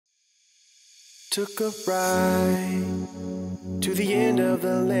Took a ride to the end of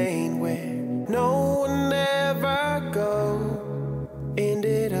the lane where no one ever go.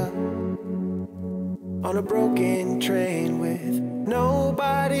 Ended up on a broken train with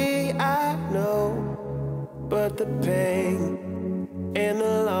nobody I know. But the pain and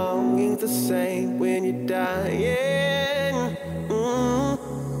the longing's the same when you're dying.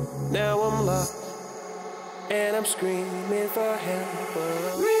 Now I'm lost and I'm screaming for help.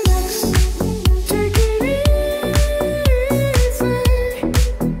 Relax, take it easy,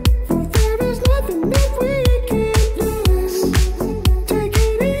 for there is nothing that we can lose. Take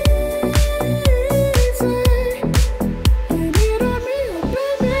it easy, blame it on me or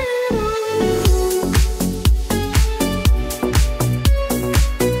blame it on you.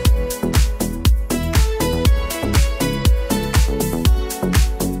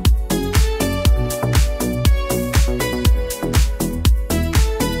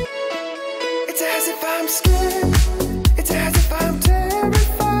 It's as if I'm scared. It's as if I'm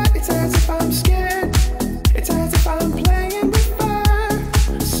terrified. It's as if I'm scared. It's as if I'm playing with fire.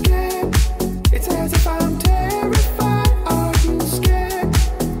 Scared. It's as if I'm terrified. Are you scared?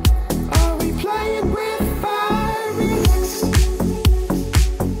 Are we playing with fire? Relax.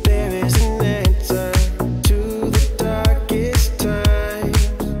 There is an answer to the darkest times.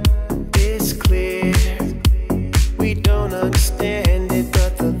 It's clear we don't understand it,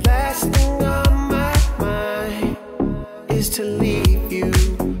 but the last thing on my mind is to leave you.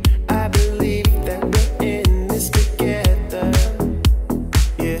 I believe that we're in this together.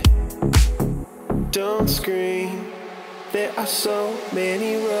 Yeah. Don't scream. There are so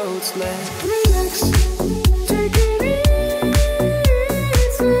many roads left. Relax. Take it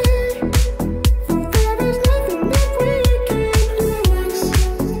easy. For there is nothing that we can lose.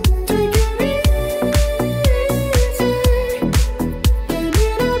 Take it easy. Blame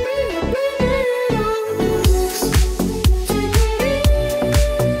it on me or blame it on you. Take it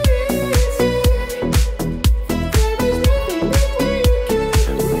easy. For there is nothing that we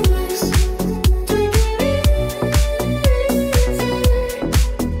can relax. Take it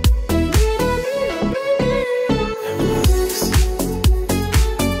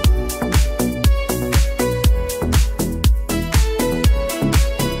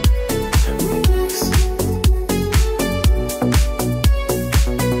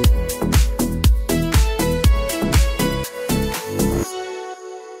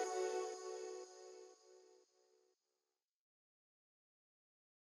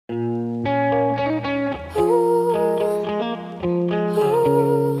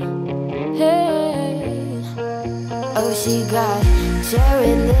Oh, she got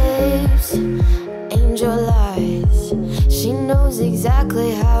cherry lips, angel eyes. She knows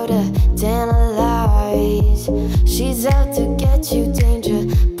exactly how to tantalize. She's out to get you, danger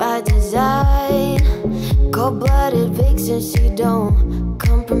by design. Cold-blooded vixen, she don't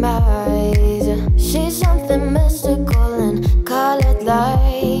compromise. She's something mystical and colored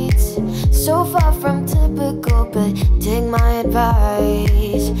lights. So far from typical, but take my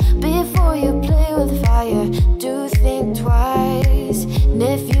advice. Before you play with fire, do think twice. And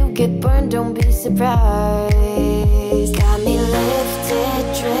if you get burned, don't be surprised. Got me lifted,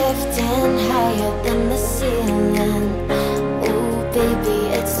 drifting higher than the ceiling. Ooh, baby,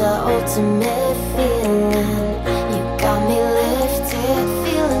 it's the ultimate feeling. You got me lifted,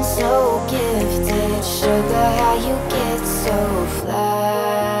 feeling so gifted. Sugar, how you get so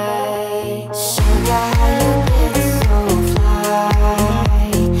fly. Sugar, how you get so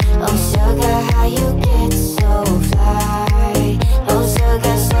fly. Oh, sugar, how you get so fly. Oh,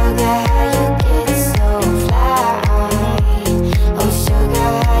 sugar, sugar, how you get so fly. Oh, sugar,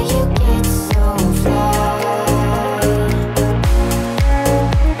 how you get so fly.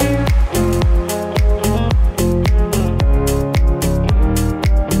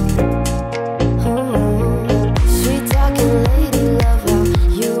 Sweet talking lady, love how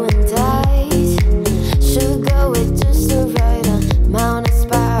you entice. Sugar with just the right amount of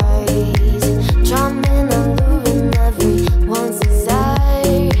spice. Charming, alluring, everyone's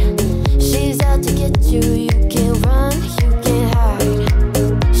desire. She's out to get you, you can't run, you can't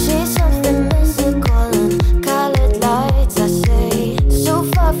hide. She's something mystical and colored lights, I say. So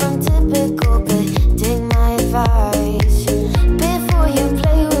far from typical, but take my advice. Before you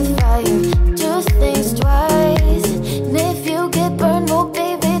play with fire, just think twice. And if you get burned, well,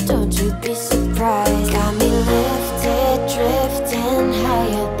 baby, don't you be surprised. Got me lifted, drifting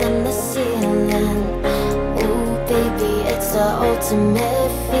higher than the ceiling. Ooh, baby, it's the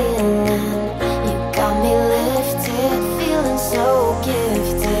ultimate feeling. You got me lifted, feeling so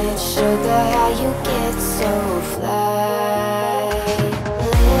gifted. Sugar, how you get so fly.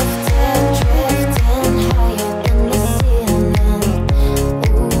 Lifted, drifting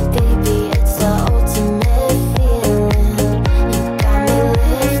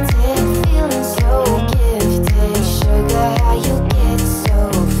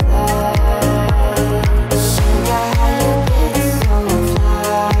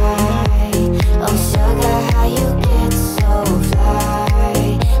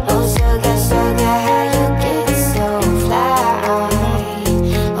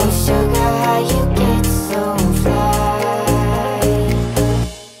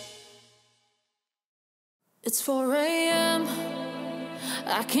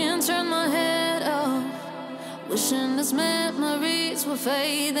Wishing these memories will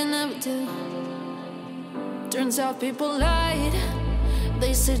fade, they never do. Turns out people lied.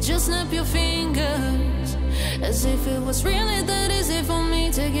 They said just snap your fingers, as if it was really that easy for me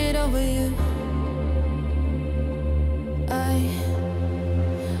to get over you. I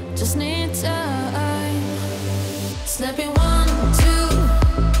just need time. Snapping 1, 2.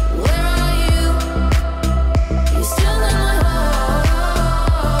 Where are you? You're still in my heart.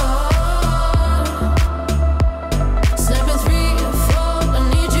 Snapping 3, 4. I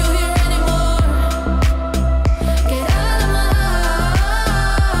need you here anymore. Get out of my heart.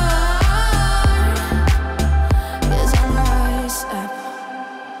 'Cause I'm right up.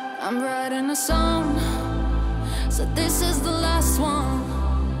 I'm writing a song, so this is the last one.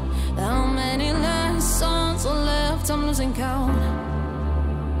 How many last songs are left? I'm losing count.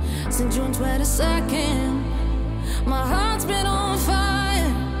 Since June 22nd, my heart's been on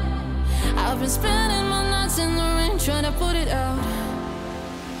fire. I've been spending my nights in the rain trying to put it out.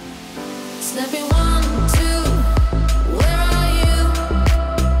 Snapping 1, 2. Where are you?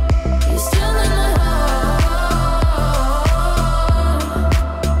 You're still in my heart.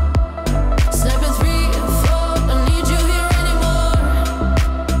 Snapping 3, 4. I need you here anymore.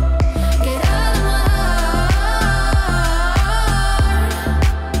 Get out of my heart.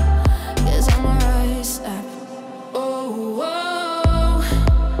 'Cause I'm alright, snap. Oh, whoa.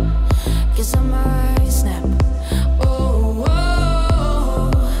 'Cause I'm alright, snap. Oh,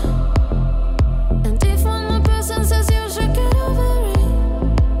 whoa. And if one more person says you should get over it,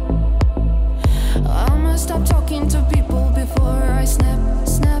 I must stop talking to people before I snap,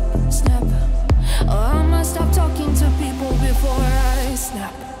 snap, snap. Oh, I must stop talking to people before I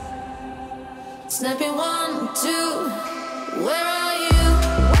snap. Snapping 1, 2. Where are you?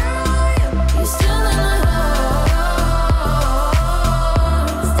 Where are you? You're still in my heart.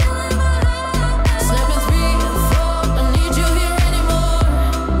 Still in my heart. Snapping 3, 4. I need you here anymore.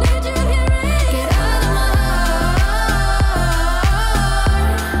 Need you here anymore. Get out of my heart.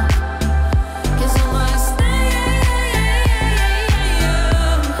 'Cause I might stay.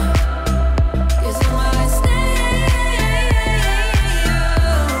 'Cause I might stay.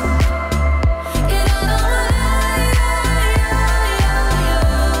 Get out of my heart.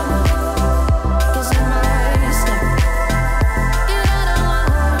 'Cause I might stay. Get out of my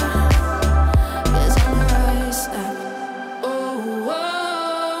heart. 'Cause I might snap. Oh,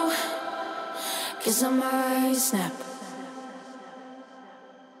 whoa. 'Cause I might snap.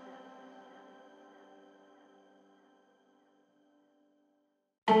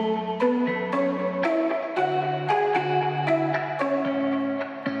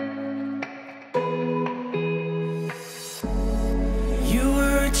 You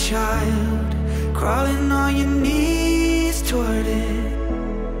were a child, crawling on your knees toward it,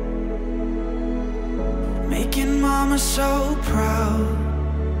 making mama so proud.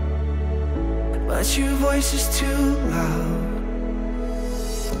 But your voice is too loud.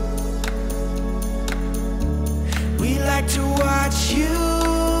 We like to watch you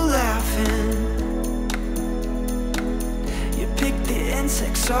laughing. You pick the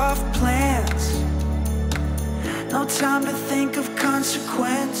insects off plants. No time to think of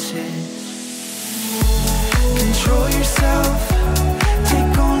consequences. Control yourself.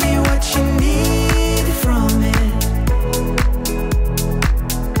 Take only what you need from it.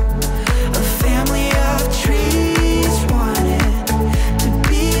 A family of trees wanted to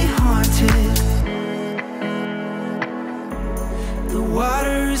be haunted. The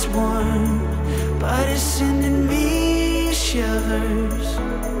water is warm, but it's sending me shivers.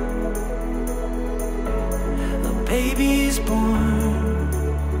 A baby is born,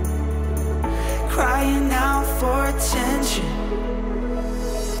 crying out for attention.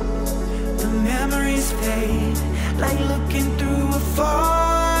 The memories fade like looking through a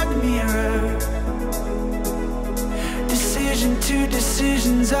fog mirror.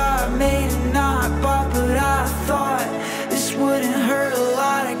 Decisions are made and not bought, but I thought this wouldn't hurt a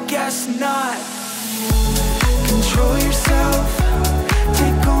lot. I guess not. Control yourself.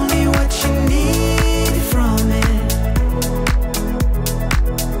 Take only what you need from it.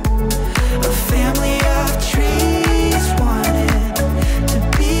 A family of trees wanted to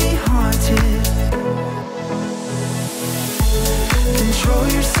be haunted. Control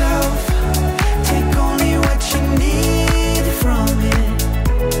yourself. Take only what you need from it.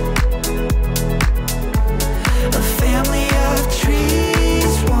 A family of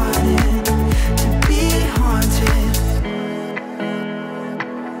trees wanted to be haunted.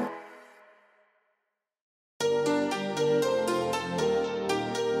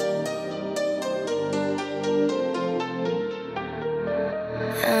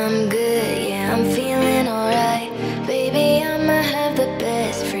 I'm good, yeah, I'm feeling alright.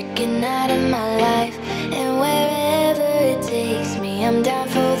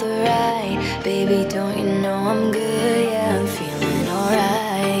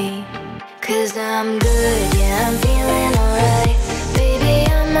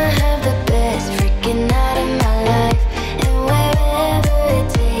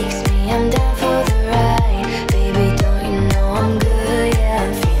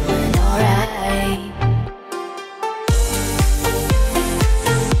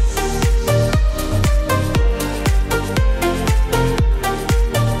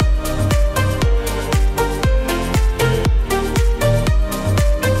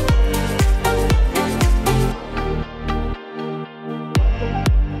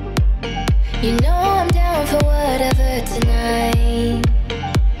 You know I'm down for whatever tonight.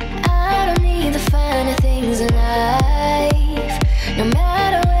 I don't need the finer things in life. No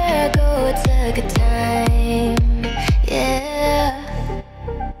matter where I go, it's a good time. Yeah.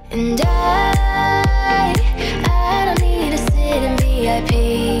 And I don't need to sit in VIP.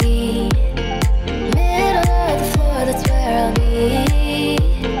 Middle of the floor, that's where I'll be.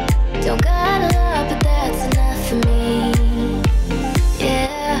 Don't got a lot, but that's enough for me.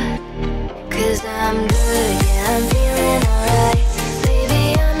 Yeah. Cause I'm good, yeah, I'm feeling alright. Baby,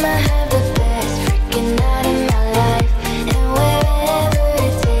 I'ma have the best freaking night in my life. And wherever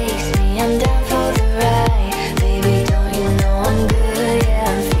it takes me, I'm down for the ride. Baby, don't you know I'm good, yeah,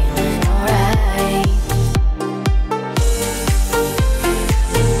 I'm feeling alright.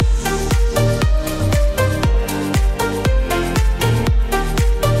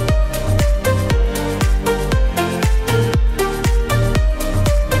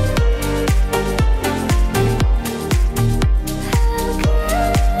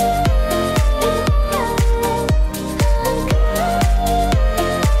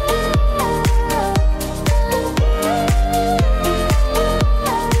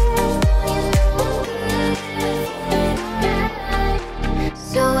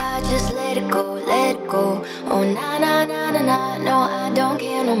 So I just let it go, let it go. Oh na na na na na, no I don't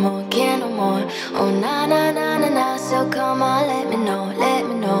care no more, care no more. Oh na na na na na, so come on, let me know, let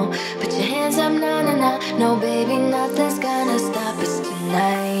me know. Put your hands up, na na na, no baby, nothing's gonna stop us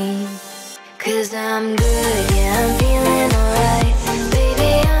tonight. Cause I'm good, yeah, I'm feeling alright.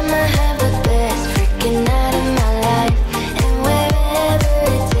 Baby, I'ma have the best freaking night of my life. And wherever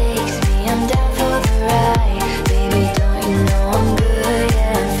it takes me, I'm down for the ride. Baby, don't you know I'm good,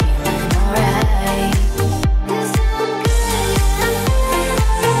 yeah, I'm feeling alright. Cause I'm good, yeah, I'm feeling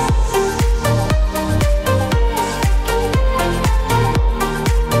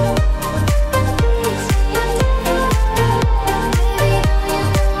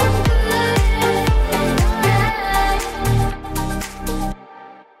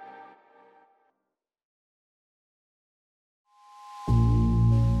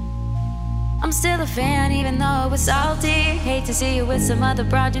I'm still a fan even though it was salty. Hate to see you with some other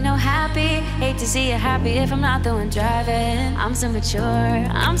broad, you know, happy. Hate to see you happy if I'm not the one driving. I'm so mature,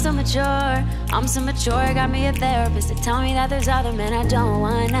 I'm so mature, I'm so mature. Got me a therapist to tell me that there's other men I don't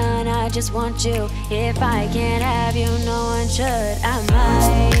want none. I just want you. If I can't have you, no one should. I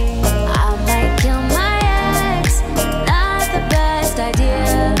might kill my ex. Not the best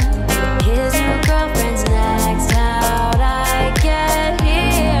idea. His new girlfriend's next. How'd I get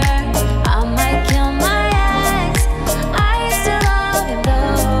here? I might kill my ex. I used to love him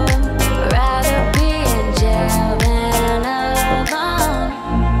though. Rather be in jail than alone.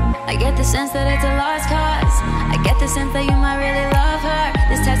 I get the sense that it's a lost cause. I get the sense that you might really love her.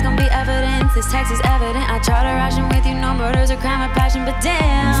 This text gon' be evidence. This text is evident. I try to ration with you, no murders or crime or passion, but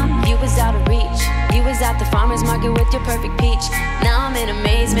damn, you was out of reach. You was at the farmer's market with your perfect peach. Now I'm in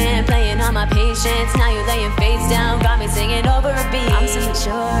amazement, playing on my patience. Now you're laying face down, got me singing over a beat. I'm so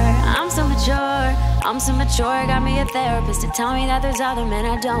mature, I'm so mature, I'm so mature. Got me a therapist to tell me that there's other men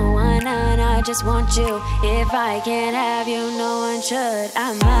I don't want none. I just want you. If I can't have you, no one should.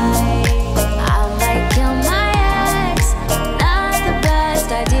 I might kill my ex. Not the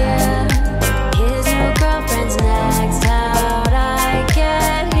best idea. His new girlfriend's next. How'd I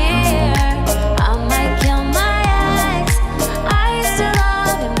get here? I might kill my ex. I used to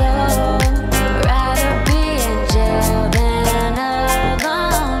love him though. Rather be in jail than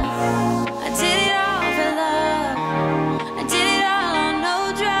alone. I did it all for love. I did it all on no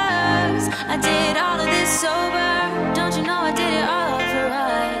drugs. I did all of this sober. Don't you know I did it all for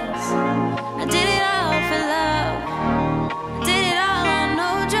us? I did it all for love. I did it all on no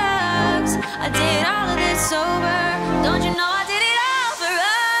drugs. I did all of this sober. Don't you know I did it all for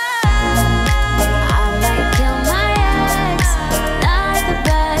us? I might kill my ex. Not the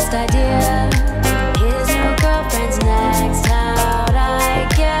best idea. His new girlfriend's next. How'd I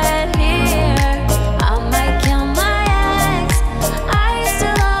get here? I might kill my ex. I used to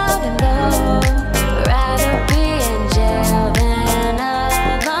love him though. Rather be in jail than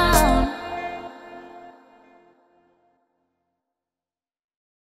alone.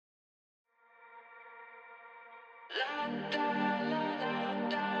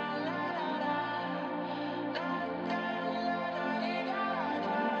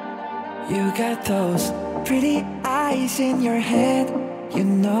 You got those pretty eyes in your head, you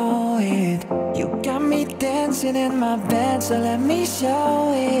know it. You got me dancing in my bed, so let me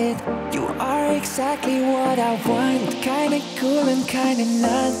show it. You are exactly what I want, kinda cool and kinda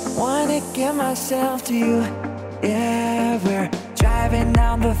not. Wanna give myself to you, yeah, we're Driving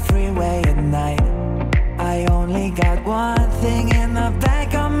down the freeway at night, I only got one thing in the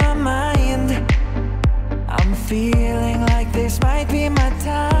back of my mind. I'm feeling like this might be my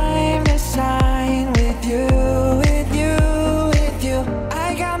time to shine with you, with you, with you.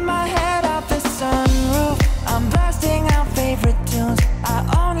 I got my head out the sunroof, I'm blasting out favorite tunes. I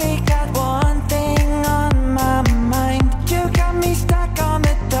only got one thing on my mind. You got me stuck on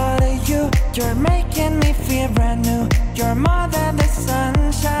the thought of you. You're making me feel brand new. You're more than the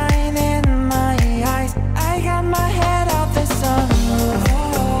sunshine in my eyes. I got my head out the sunroof.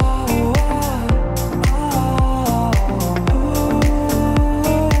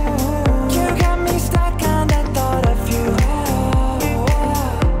 You got me stuck on the thought of you.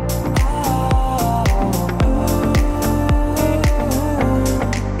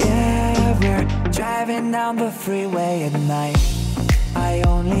 Yeah, we're driving down the freeway at night. I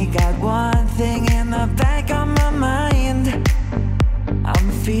only got one thing in the back of my mind.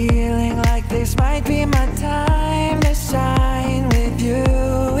 I'm feeling like this might be my time to shine with you,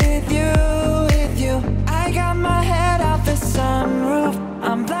 with you, with you. I got my head out the sunroof,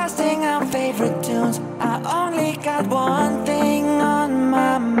 I'm blasting out favorite tunes. I only got one thing on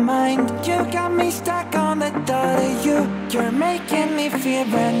my mind. You got me stuck on the thought of you. You're making me feel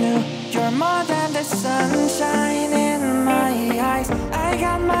brand new. You're more than the sunshine in my eyes. I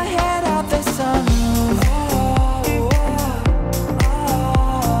got my head out the sunroof.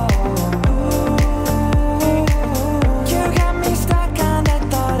 You got me stuck on the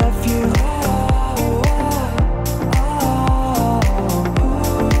thought of you.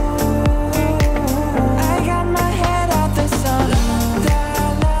 I got my head out the sunroof.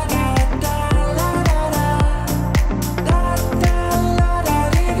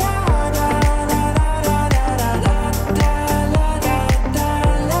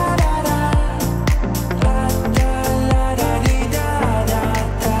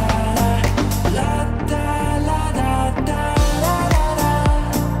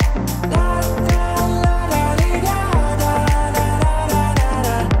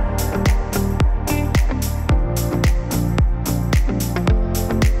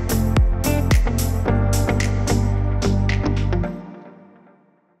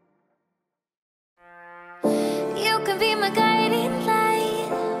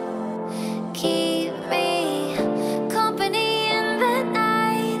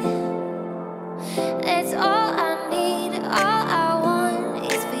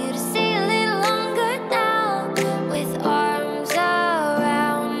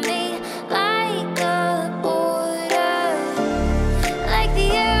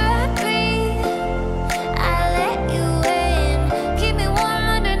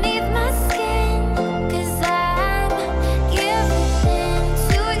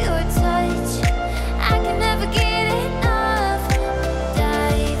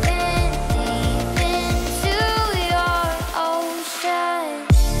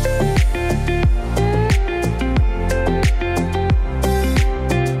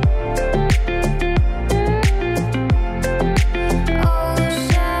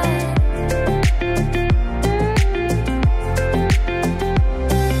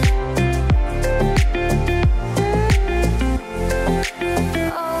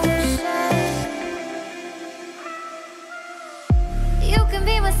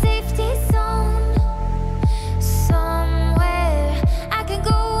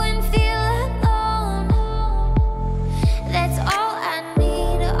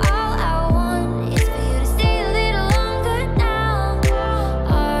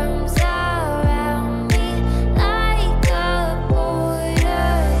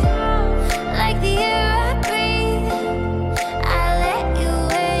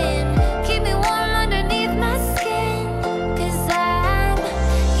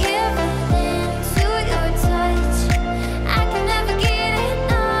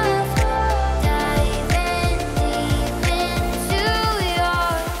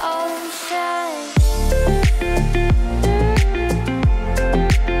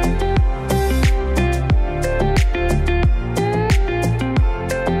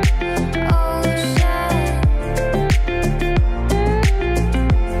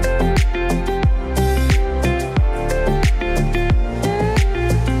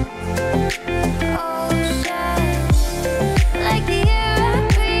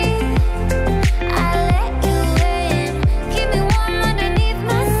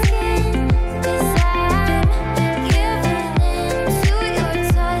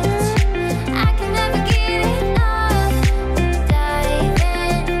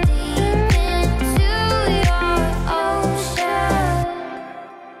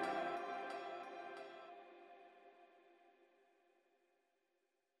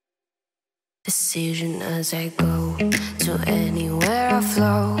 decision as I go to anywhere I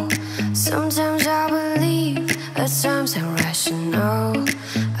flow. Sometimes I believe, at times I'm rational.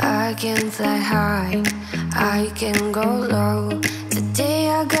 I can fly high, I can go low. Today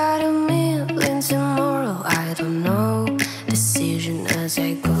I got a million, tomorrow I don't know. Decision as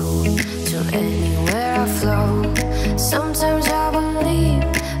I go to anywhere I flow. Sometimes I believe,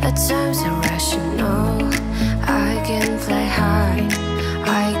 at times I'm rational. I can fly high,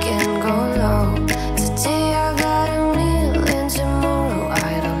 I can go low. Today I got a million, tomorrow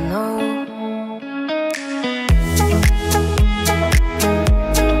I don't know.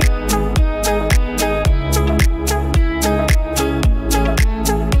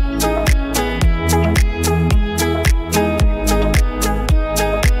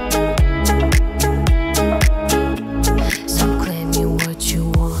 So claim me what you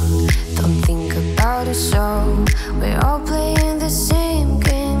want, don't think about it so. We're all playing the same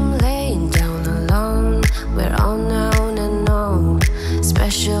game, laying down alone. We're all known and known,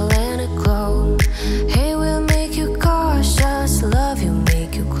 special and a clone. Hey, we'll make you cautious, love you,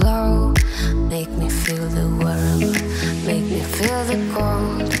 make you glow. Make me feel the world, make me feel the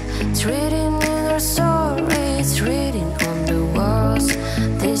cold. It's written in our story, it's written on the walls.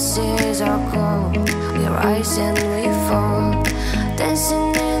 This is our goal, we rise and we fall.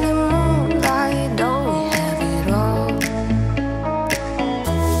 Dancing in the moonlight, don't we have it all?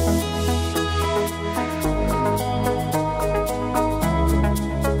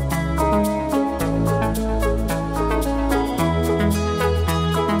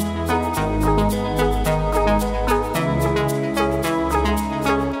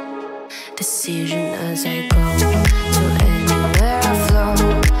 Decision as I go to anywhere I flow.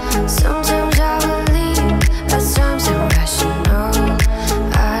 Sometimes I believe, at times I'm rational.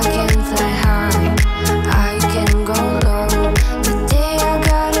 I can fly high, I can go low. Today I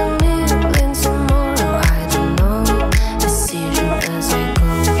got a million, tomorrow I don't know. Decision as I go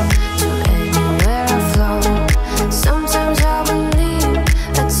to anywhere I flow. Sometimes I believe,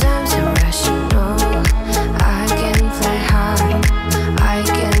 at times I'm rational. I can fly high, I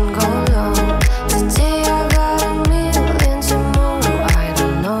can go low. Today I got a million, tomorrow I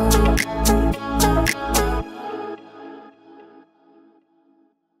don't know.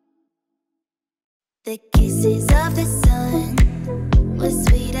 The kisses of the sun was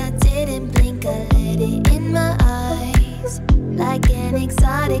sweet, I didn't blink, I let it in my eyes. Like an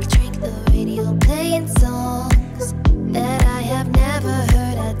exotic drink, the radio playing songs that I have never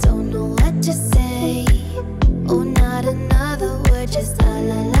heard, I don't know what to say. Oh, not another word, just la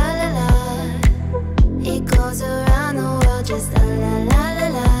la la la la. It goes around the world, just la la la la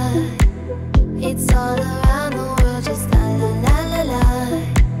la. It's all around the world, just la la la la la.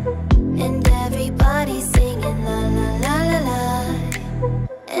 And everybody's singing la la la la la.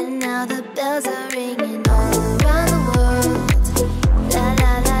 And now the bells are ringing all around the world. La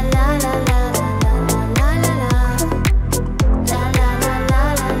la la la la la la la la la la. La la la la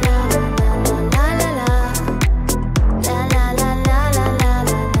la la la la la la. La la la la la la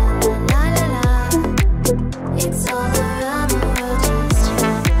la la la. It's all around the world, just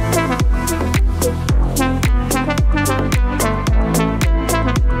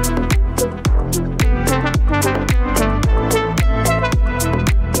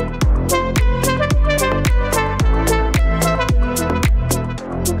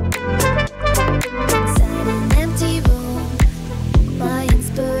inside an empty room. My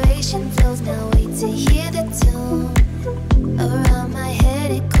inspiration flows, now wait to hear the tune. Around my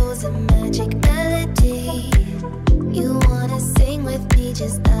head it goes a magic melody. You wanna sing with me,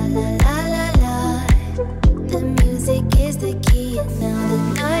 just la la la la la. The music is the key and now the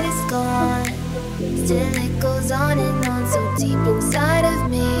night is gone. Still it goes on and on, so deep inside of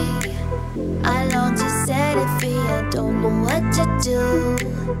me. I long to set it free, I don't know what to do.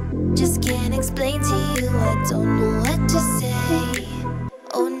 Just can't explain to you, I don't know what to say.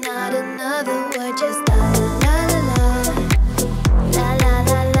 Oh, not another word, just la la la la la. La la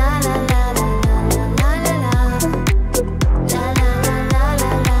la la la la la la la la. La la la la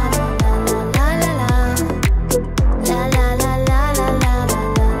la la la la la la. La la la la la la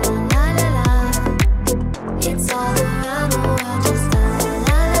la la la. It's all around the world, just la la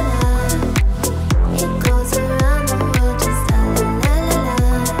la la la. It goes around the world, just la la la la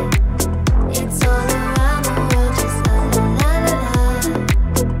la. It's all around the world, just la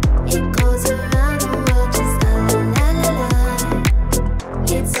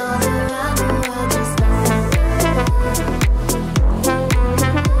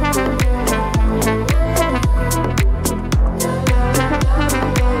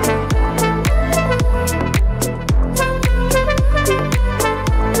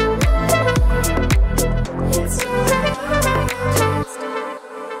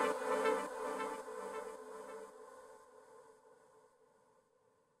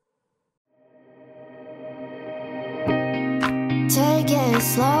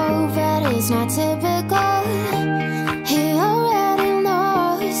flow, but it's not typical. He already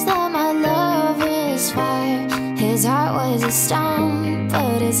knows that my love is fire. His heart was a stone,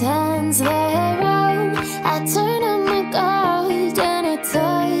 but his hands were round. I turned on my gold and it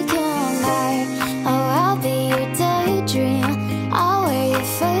took him higher. Oh, I'll be your daydream, I'll wear your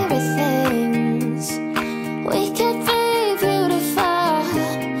favorite things. We could be beautiful,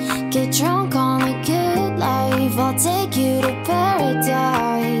 get drunk on a good life. I'll take you to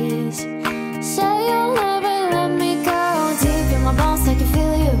paradise. Say you'll never let me go. Deep in my bones, I can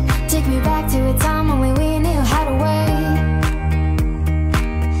feel you. Take me back to a time when we knew how to wait.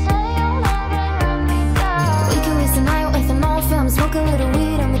 Say you'll never let me go. We could waste the night with an old film, smoke a little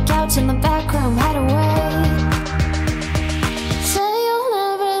weed on the couch in the back room, how to wait. Say you'll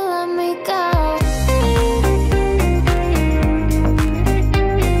never let me go.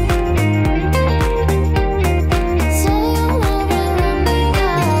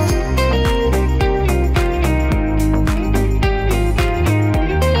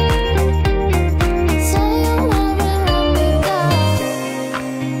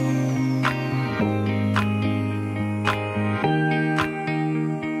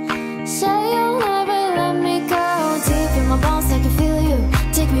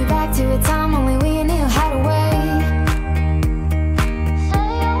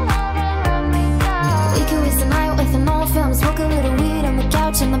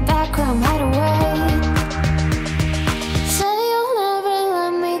 In the back room, hide away. Say you'll never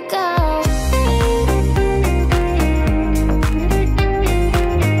let me go.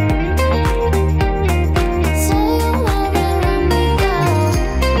 Say you'll never let me go. Say you'll never let me go.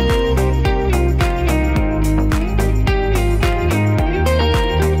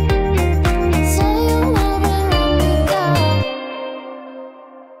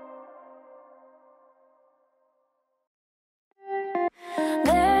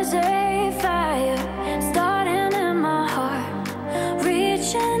 There's a fire starting in my heart,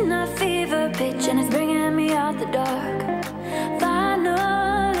 reaching a fever pitch, and it's bringing me out the dark.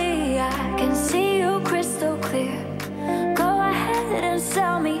 Finally, I can see you crystal clear. Go ahead and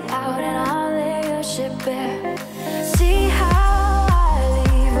sell me out, and I'll lay your ship bare. See how I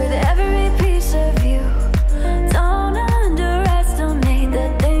leave with every piece of you. Don't underestimate the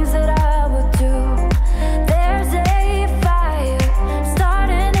things that I would do. There's a fire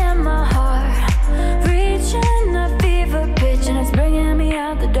starting in my heart, reaching a fever pitch, and it's bringing me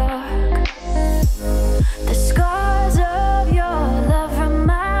out the dark. The scars of your love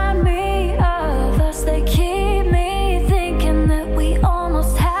remind me of us. They keep me thinking that we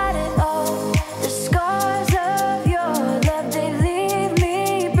almost had it all. The scars of your love, they leave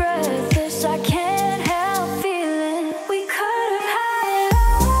me breathless. I can't help feeling we could have had it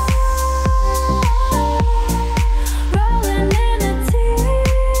all. Rolling in the deep,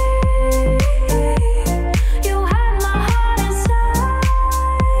 you had my heart inside,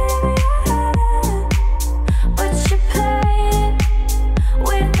 but you played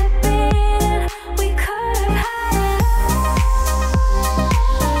with the beat. We could have had it all.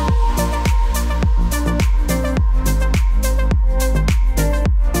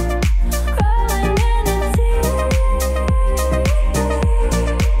 Rolling in the deep.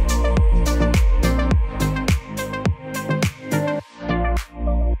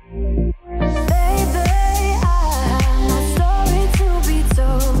 Baby, I have my story to be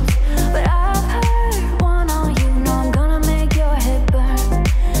told, but I've heard one on you. Know I'm gonna make your head burn.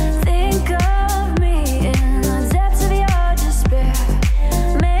 Think of me in the depths of your despair.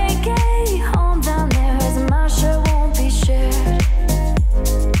 Make a home down there, as my share won't be shared.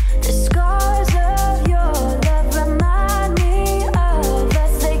 The scars of your love remind me of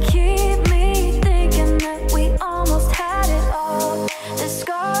us. They keep me thinking that we almost had it all. The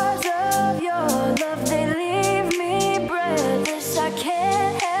scars of your love, they leave me breathless. I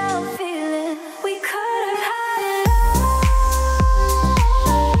can't help feeling we could have had it all.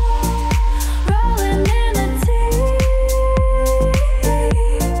 Rolling in the deep,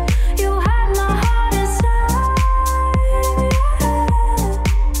 you had my heart inside,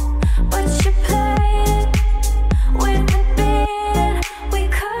 but you played with the beat. We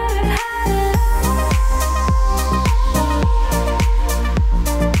could have had it all.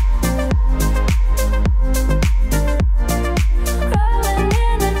 Rolling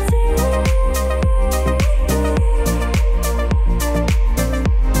in the deep.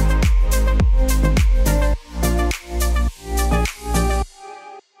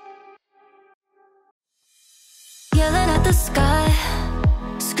 Yelling at the sky,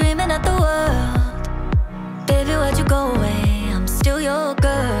 screaming at the world. Baby, why'd you go away? I'm still your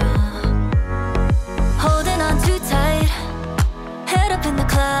girl. Holding on too tight, head up in the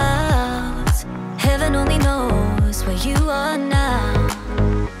clouds. clouds. Heaven only knows where you are now.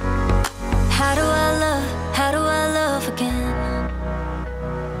 How do I love again?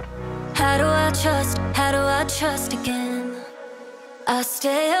 How do I trust again? I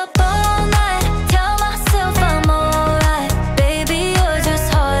stay up all night, tell myself I'm alright. Baby, you're just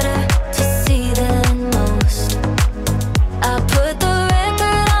harder to see than most. I put the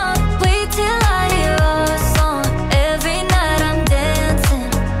record on, wait till I hear our song. Every night I'm dancing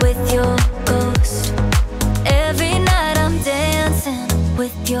with your ghost. Every night I'm dancing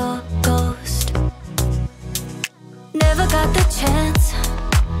with your ghost. Never got the chance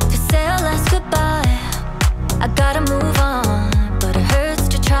to say our last goodbye. I gotta move on, but it hurts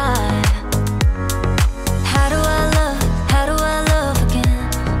to try. How do I love again?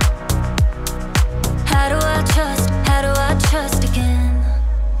 How do I trust again?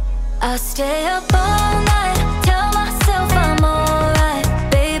 I stay up all night, tell myself I'm alright.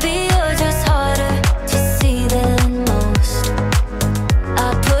 Baby, you're just harder to see than most. I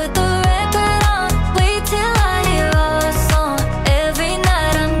put the record on, wait till I hear our song. Every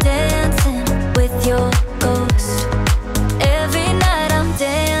night I'm dancing with your ghost. Every night I'm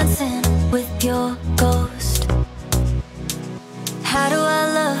dancing with your ghost. How do I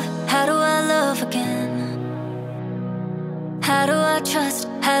love again? How do I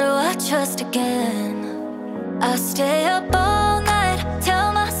trust again? I stay up all night,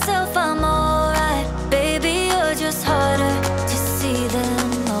 tell myself I'm alright. Baby, you're just harder to see than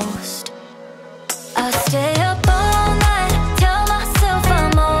most. I stay up all night, tell myself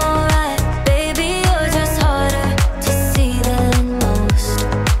I'm alright. Baby, you're just harder to see than most.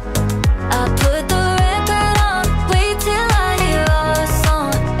 I put the record on, wait till I hear our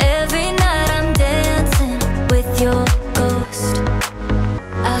song. Every night I'm dancing with your ghost.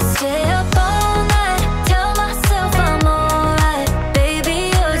 I stay up all night, tell myself I'm alright. Baby,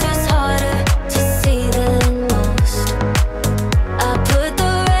 you're just harder to see than most. I put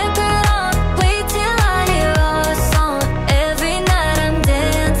the record on, wait till I hear our song. Every night I'm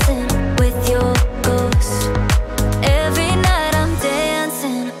dancing with your ghost. Every night I'm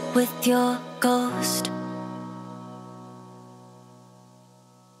dancing with your ghost.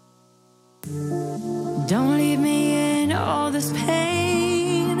 Don't leave me in all this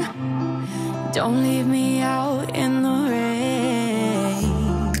pain. Don't leave me out in the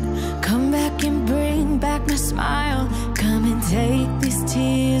rain. Come back and bring back my smile. Come and take these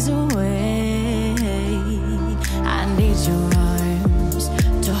tears away. I need your arms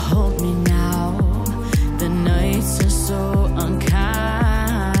to hold me now. The nights are so unkind.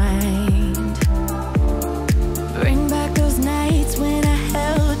 Bring back those nights when I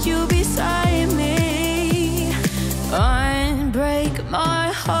held you beside me. Unbreak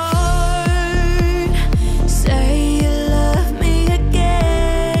my heart. Say you love me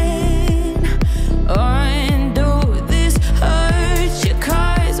again. Undo this hurt. Your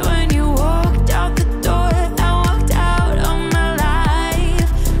cries when you walked out the door. I walked out of my life.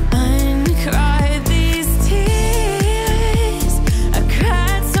 Uncry these tears. I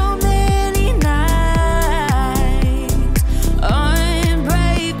cried so many nights.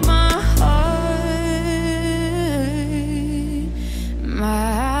 Unbreak my heart.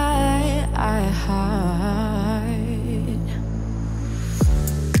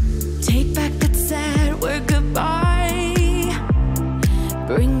 Take back that sad word goodbye.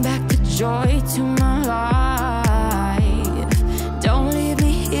 Bring back the joy to my life. Don't leave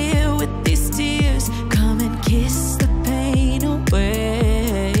me here with these tears. Come and kiss the pain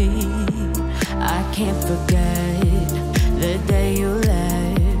away. I can't forget the day you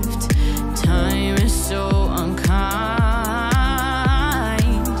left. Time is so unkind.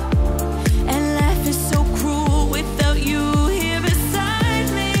 And life is so cruel without you here beside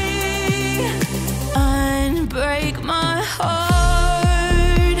me. Unbreak my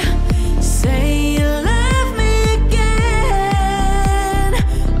heart. Say you love me again.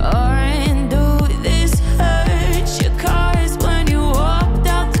 Undo this hurt. Your cries when you walked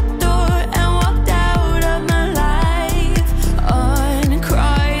out the door and walked out of my life.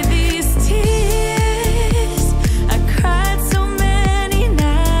 Uncry these tears. I cried so many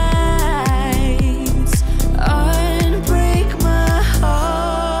nights. Unbreak my heart.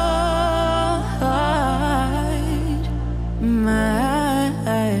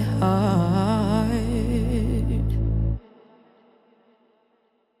 My heart.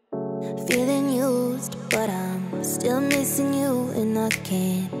 Feeling used, but I'm still missing you, and I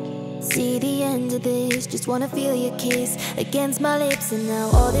can't see the end of this. Just wanna feel your kiss against my lips, and now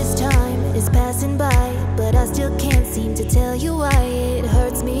all this time is passing by, but I still can't seem to tell you why. It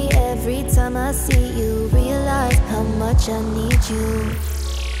hurts me every time I see you. Realize how much I need you.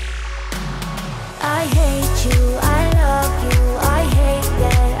 I hate you, I love you, I hate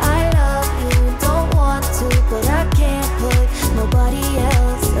that I love you. Don't want to, but I can't put nobody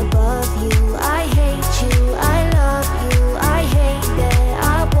else above you. I hate you, I love you, I hate that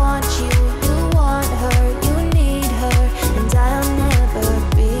I want you. You want her, you need her, and I'll never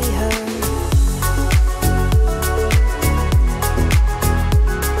be her.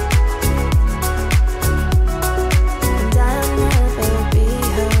 And I'll never be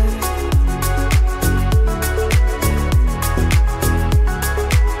her.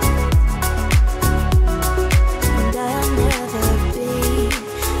 And I'll never be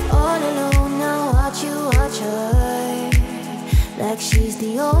all alone. Now watch you watch her, like she's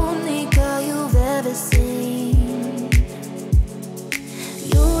the only girl you've ever seen.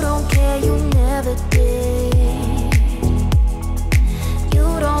 You don't care, you never did.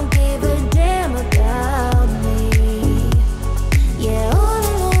 You don't give a damn about me. Yeah, all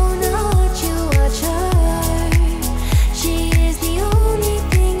alone, now watch you watch her. She is the only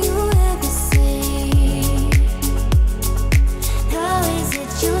thing you ever see. How is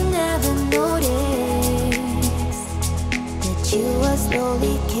it you never noticed that you are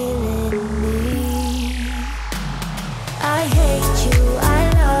slowly killing me? I hate you, I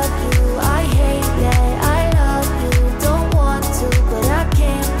love you, I hate that I love you. Don't want to, but I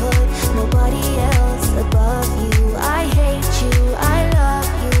can't put nobody else above you. I hate you, I love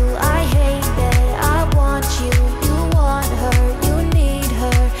you, I hate that I want you. You want her, you need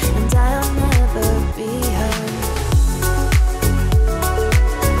her, and I'll never be her.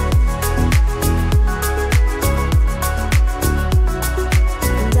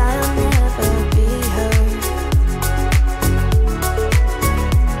 And I'll never be her.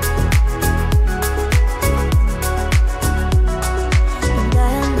 And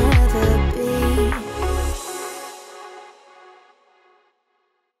I'll never be.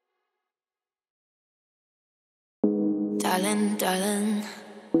 Darling, darling,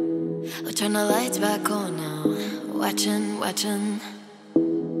 we'll turn the lights back on now. Watching, watching,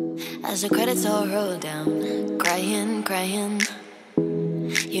 as the credits all roll down. Crying, crying,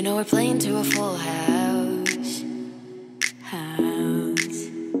 you know we're playing to a full house.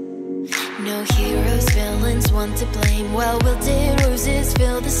 No heroes, villains, one to blame. Well-wilted roses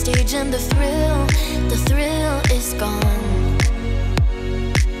fill the stage, and the thrill is gone.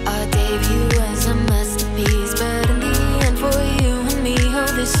 Our debut was a masterpiece, but in the end, for you and me, oh,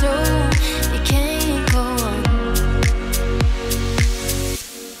 this show, it can't go on.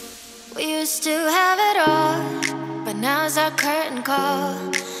 We used to have it all, but now's our curtain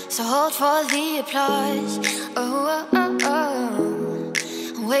call. So hold for the applause. Oh, oh, oh, oh.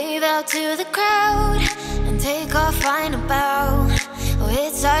 Wave out to the crowd and take our final bow. Oh,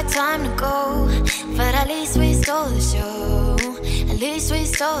 it's our time to go, but at least we stole the show. At least we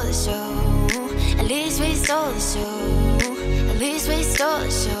stole the show. At least we stole the show. At least we stole the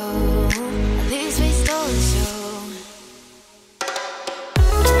show. At least we stole the show.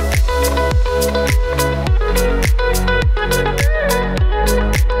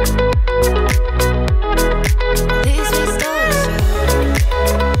 At least we stole the show.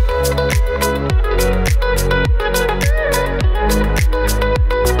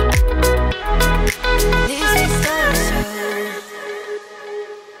 At least we stole the show.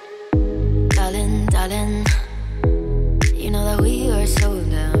 Darling, darling, you know that we are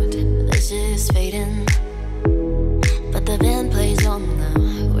sold out. This is fading, but the band plays on now.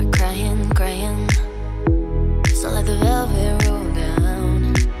 We're crying, crying, so let the velvet roll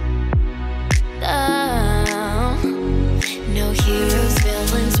down, down. No heroes,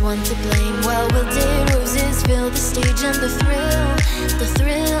 villains, one to blame. Well-wilted roses fill the stage, and the thrill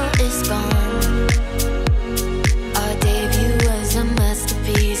is gone. Our debut was a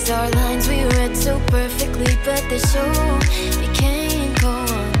masterpiece. Our lines we read so perfectly, but the show, it can't go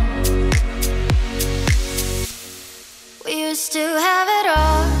on. We used to have it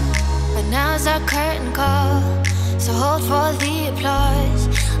all, but now's our curtain call. So hold for the applause.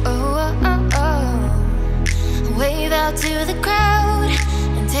 Oh, oh, oh, oh. Wave out to the crowd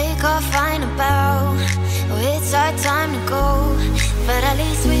and take our final bow. Oh, it's our time to go, but at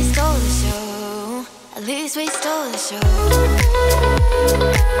least we stole the show. At least we stole the show.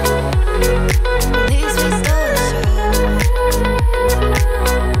 At least we stole the show.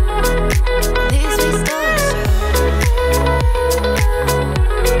 At least we stole the show.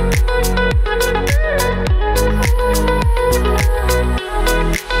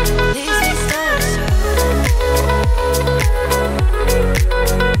 At least we stole the show.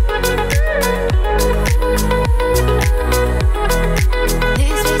 At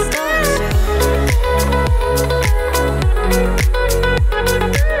least we stole the show.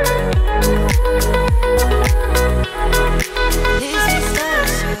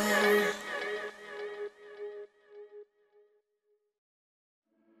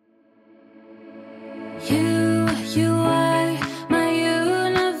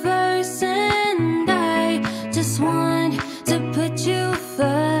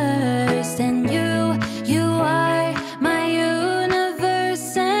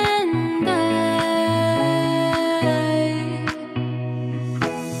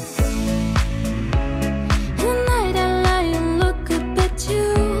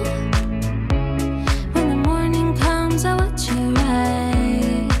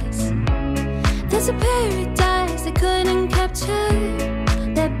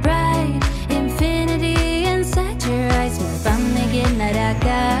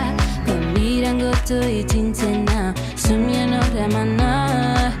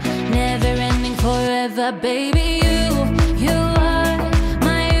 But baby, you are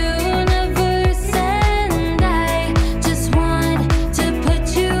my universe, and I just want to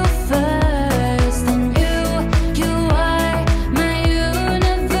put you first. And you are my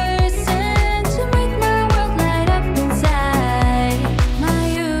universe, and you make my world light up inside my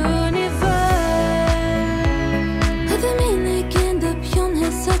universe. 어둠이 내겐 더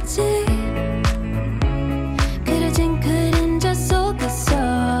변했었지. 그려진 그림자 속에서.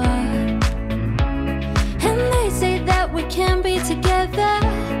 And they say that we can't be together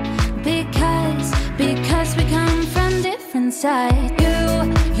because we come from different sides.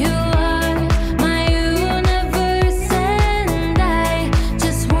 You are my universe, and I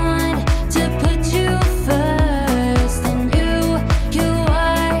just want to put you first. And you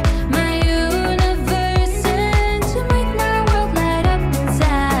are my universe, and you make my world light up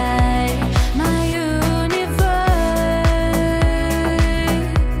inside my universe,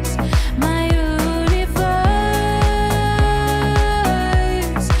 my universe,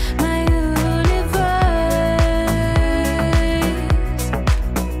 my universe.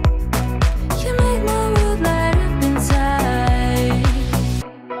 You make my world light up inside.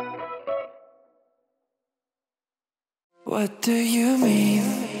 What do you mean?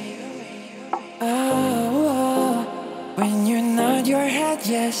 Oh, when you nod your head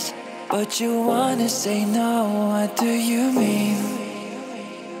yes, but you wanna say no. What do you mean?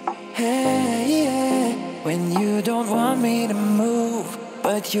 Hey, yeah. When you don't want me to move,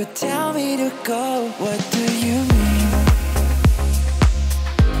 but you tell me to go. What do you mean?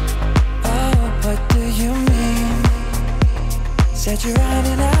 Oh, what do you mean? Said you're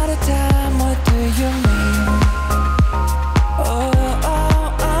running out of time. What do you mean? Oh,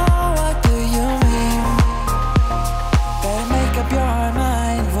 what do you mean? Better make up your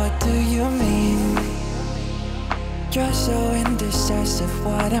mind. What do you mean? You're so indecisive.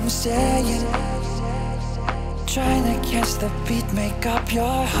 What I'm saying. Trying to catch the beat, make up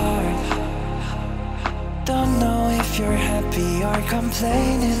your heart. Don't know if you're happy or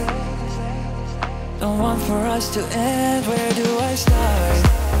complaining. Don't want for us to end. Where do I start?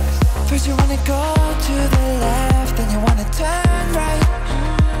 First you wanna go to the left, then you wanna turn right.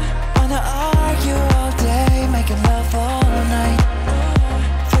 Wanna argue all day, making love all night.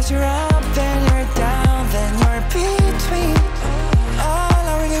 First you're up, then you're down, then you're between. All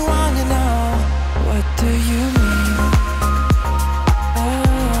I really wanna know, what do you mean?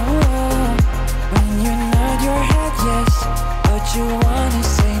 Oh, when you nod your head yes, but you wanna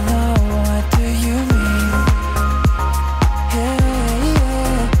say no. What do you mean? Hey,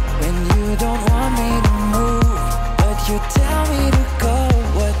 yeah. When you don't want me to move, but you tell me to go.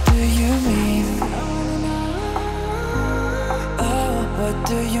 What do you mean? Oh, what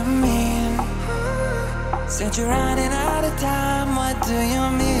do you mean? Said you're running out of time. What do you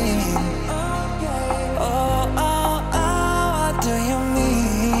mean? Oh, what do you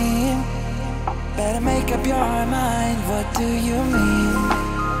mean? Better make up your mind. What do you mean?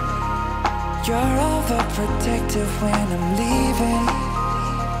 You're overprotective when I'm leaving.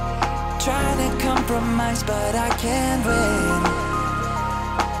 Trying to compromise, but I can't win.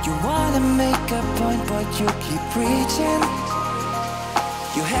 You wanna make a point, but you keep preaching.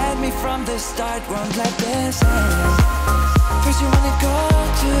 You had me from the start, won't let this end. First you wanna go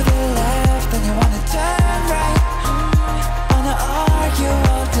to the left, then you wanna turn right. Wanna argue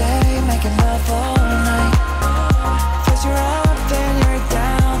all day, making love all night. First you're up, then you're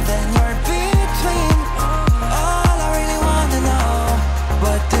down, then you're between. All I really wanna know,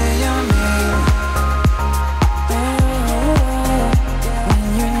 what do you mean? Oh, when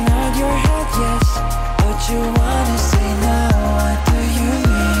you nod your head yes, but you wanna say no. What do you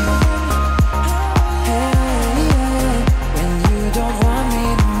mean? Hey, yeah. When you don't want me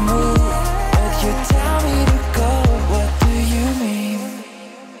to move, but you tell me to go. What do you mean?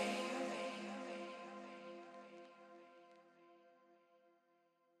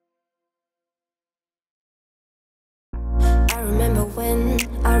 I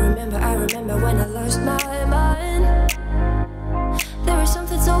remember when I lost my mind. There was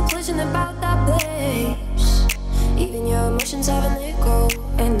something so pleasant about that place. Even your emotions have an echo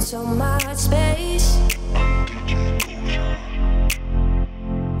in so much space.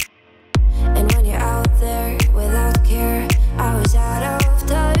 And when you're out there without care, I was out of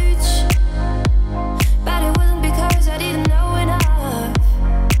touch. But it wasn't because I didn't know enough.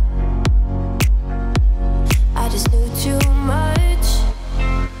 I just knew too much.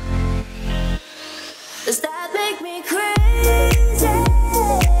 Does that make me crazy?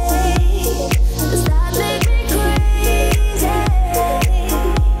 Does that make me crazy?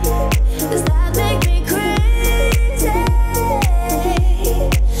 Does that make me crazy?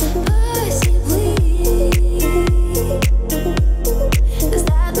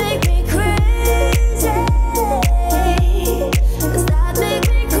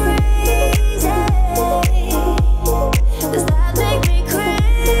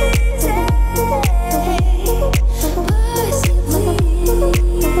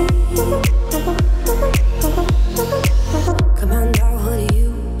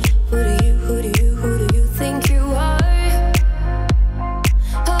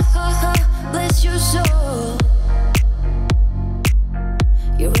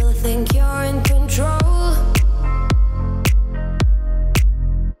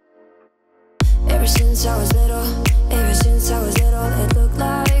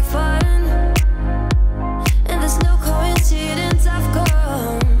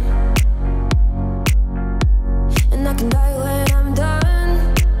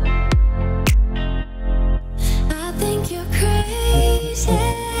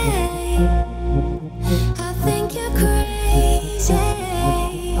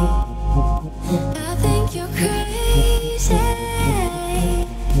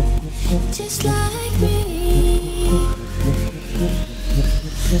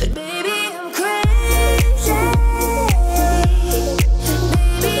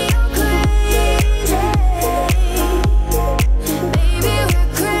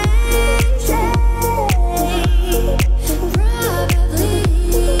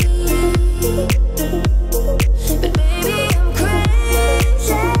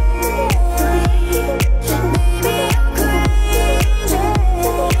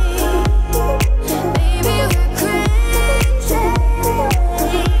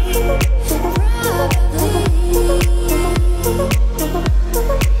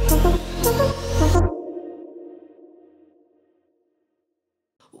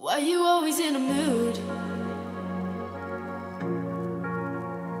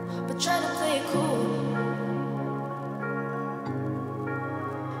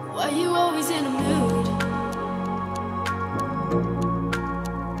 Why you always in a mood?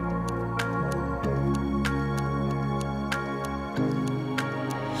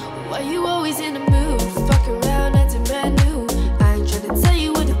 Why you always in a mood? Fuck around, acting brand new. I ain't tryna tell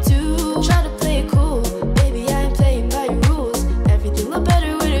you what to do. Try to play it cool, baby. I ain't playing by your rules. Everything look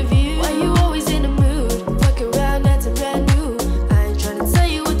better with a view. Why you always in a mood? Fuck around, acting brand new. I ain't tryna tell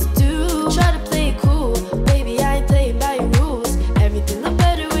you what to do. Try to play it cool, baby. I ain't playing by your rules. Everything look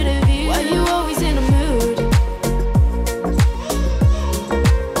better with a view. Why you always in a mood?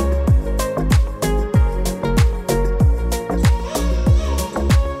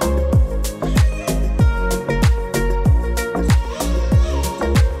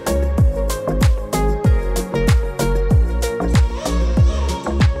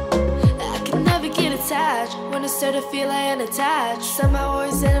 When I start to feel I am attached, somehow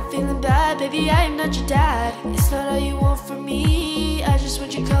always end up feeling bad. Baby, I am not your dad. It's not all you want from me, I just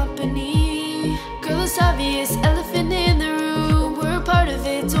want your company. Girl, it's obvious, elephant in the room. We're a part of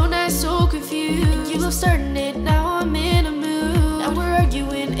it, don't act so confused. You love starting it, now I'm in a mood. Now we're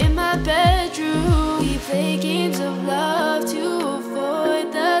arguing in my bedroom. We play games of love to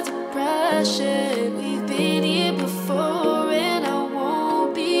avoid the depression. We've been here before and I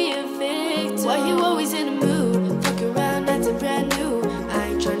won't be a victim. Why you always in a mood? Fuck around, acting brand new. I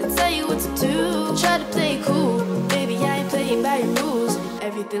ain't tryna tell you what to do. Try to play it cool, baby, I ain't playing by your rules.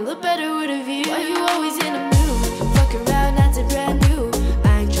 Everything look better with a view. Why you always in a mood? Fuck around, acting brand new.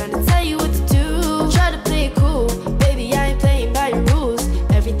 I ain't tryna tell you what to do. Try to play it cool, baby, I ain't playing by your rules.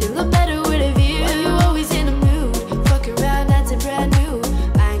 Everything look better with a view. Why you always in a mood? Fuck around, acting brand new.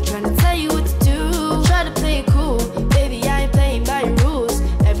 I ain't tryna tell you what to do. Try to play it cool, baby, I ain't playing by your rules.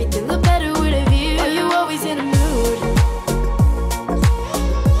 Everything look better with a view. Why you always in a mood?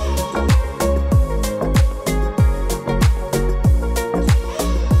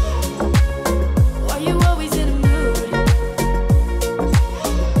 Why you always in a mood?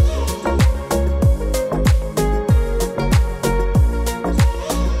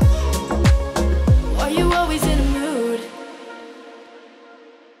 Why you always in a mood?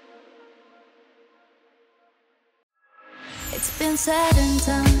 It's been said and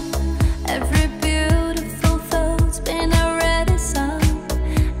done. Every beautiful thought's been already sung.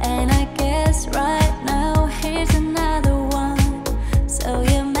 And I guess right now here's another one. So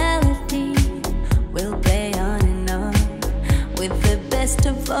your melody will play on and on. With the best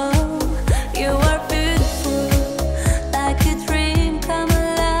of all, you are beautiful, like a dream come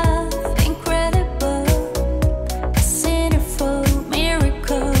alive, incredible, a centerfold,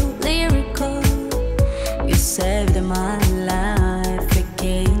 miracle, lyrical. You saved my life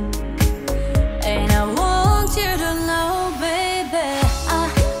again.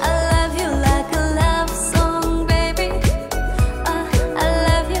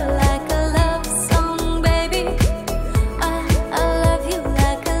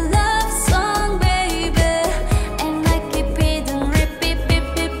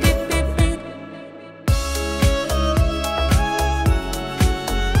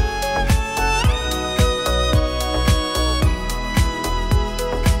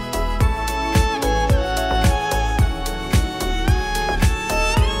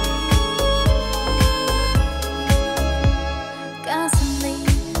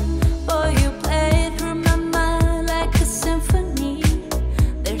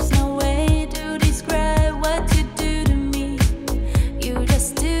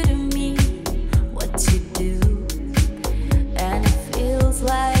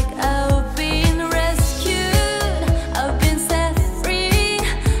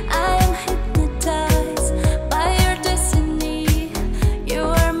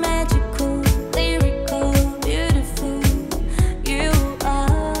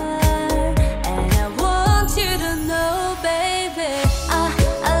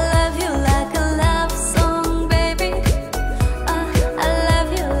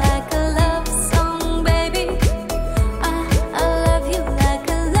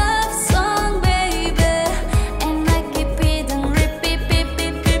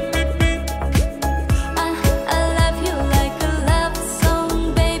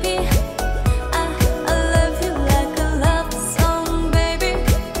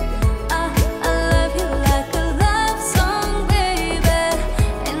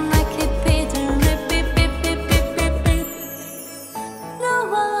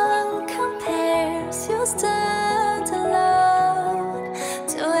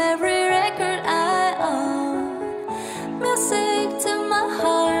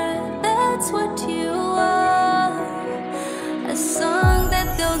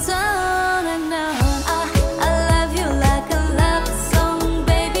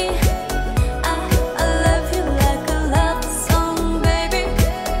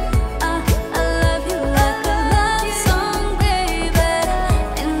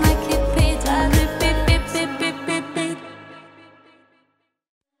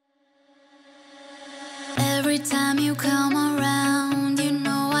 Every time you come around, you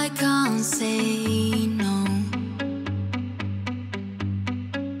know I can't say no.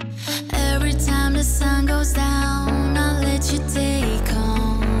 Every time the sun goes down, I'll let you take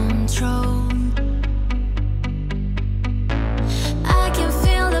control. I can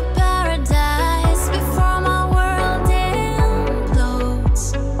feel the paradise before my world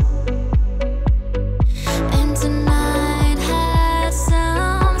implodes. And tonight has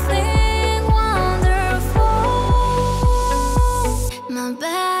something wonderful. My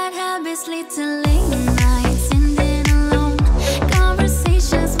bad habits lead to late nights, ending alone.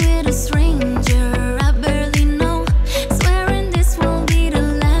 Conversations with a stranger I barely know. Swearing this won't be the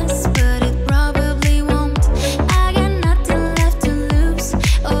last, but it probably won't. I got nothing left to lose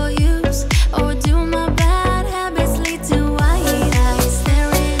or use or do. My bad habits lead to white eyes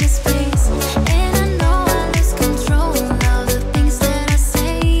staring in space, and I know I lose control of the things that I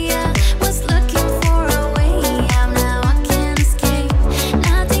say. I was looking for a way out, now I can't escape.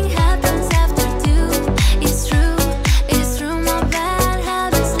 Nothing happens after two. It's true, it's true. My bad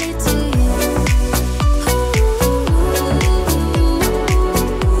habits lead to you.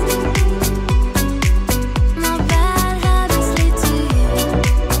 My bad habits lead to you.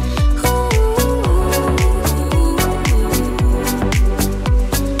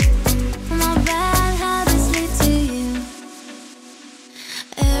 My bad habits lead to you.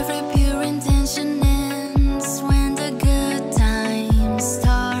 Every pure intention ends when the good times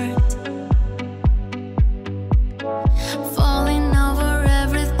start. Falling over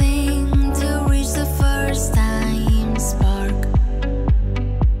everything to reach the first time spark.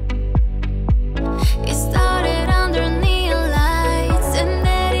 It started under neon lights and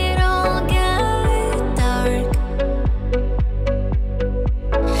then it all got dark.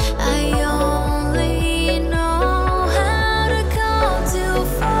 I only know how to go too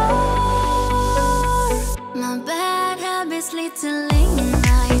far. My bad habits lead to late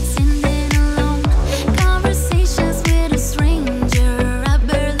nights, ending alone. Conversations with a stranger I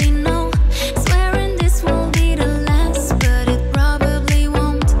barely know. Swearing this won't be the last, but it probably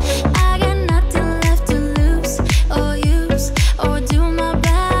won't. I got nothing left to lose or use or do. My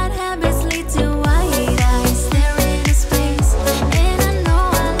bad habits lead to white eyes staring in space, and I know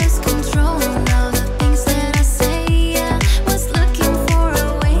I lose control of the things that I say. I was looking for a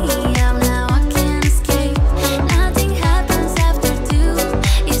way out, now I can't escape. Nothing happens after two.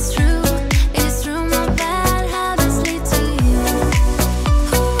 It's true, it's true. My bad habits lead to you.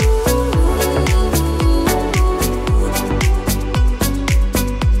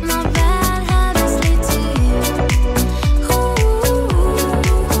 My bad habits lead to you.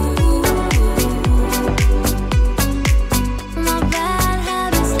 My bad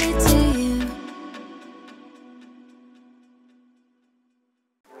habits lead to you.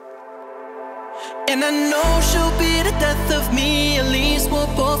 And I know she'll be the death of me, at least we'll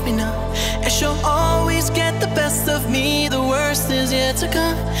both be numb. And she'll always get the best of me, the worst is yet to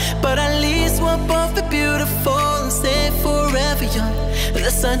come. But at least we'll both be beautiful and stay forever young.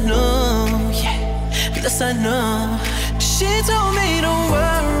 This I know, yeah, this I know. She told me don't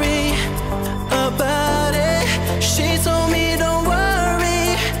worry about it. She told me don't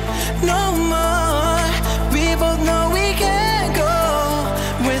worry no